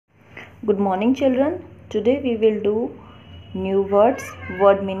Good morning children. Today we will do new words,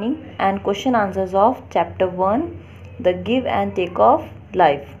 word meaning and question answers of chapter 1, the give and take of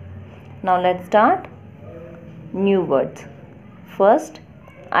life. Now let's start. New words. First,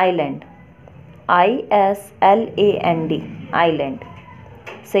 island. ISLAND, island.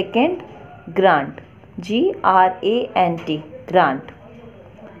 Second, grant. GRANT, grant.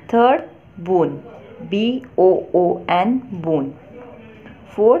 Third, boon. BOON, boon.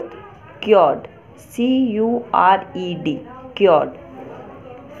 Fourth, cured. CURED, cured.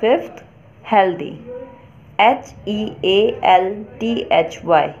 Fifth, healthy. HEALTHY,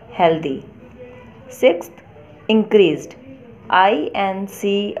 healthy. Sixth, increased.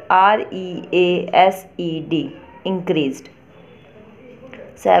 INCREASED, increased.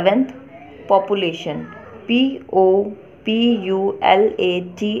 Seventh, population.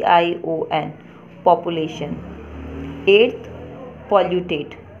 POPULATION, population. Eighth,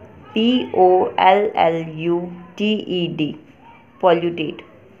 polluted. POLLUTED, polluted.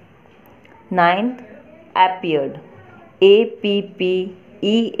 Ninth, appeared. APPEARED,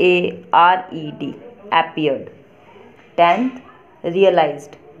 appeared. 10th,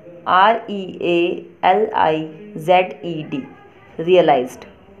 realized. REALIZED, realized.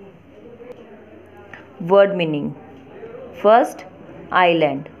 Word meaning. First,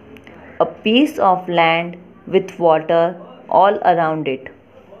 island. A piece of land with water all around it.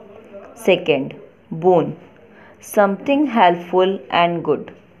 Second, boon. Something helpful and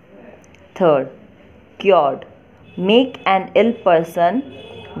good. Third, cured. Make an ill person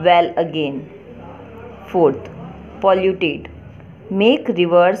well again. Fourth, polluted. Make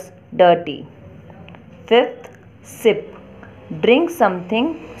rivers dirty. Fifth, sip. Drink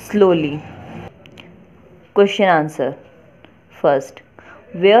something slowly. Question answer. First,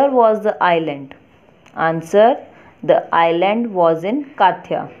 where was the island? Answer, the island was in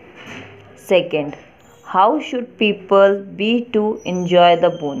Kathia. Second, how should people be to enjoy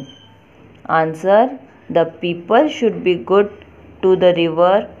the boon? Answer, the people should be good to the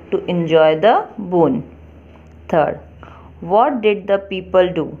river to enjoy the boon. Third, what did the people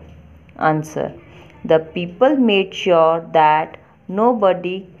do? Answer, the people made sure that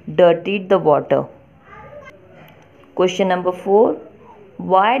nobody dirtied the water. Question number 4,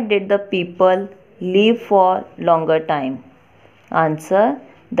 why did the people live for longer time? Answer,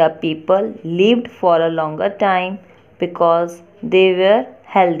 the people lived for a longer time because they were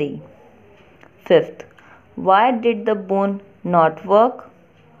healthy. Fifth, why did the boon not work?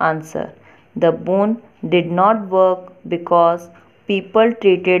 Answer, the boon did not work because people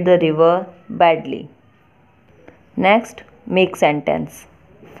treated the river badly. Next, make sentence.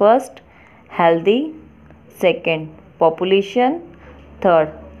 First, healthy. Second, population.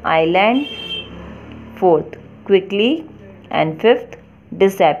 Third, island. Fourth, quickly. And fifth,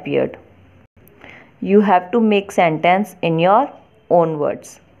 disappeared. You have to make sentence in your own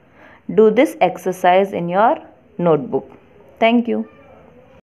words. Do this exercise in your notebook. Thank you.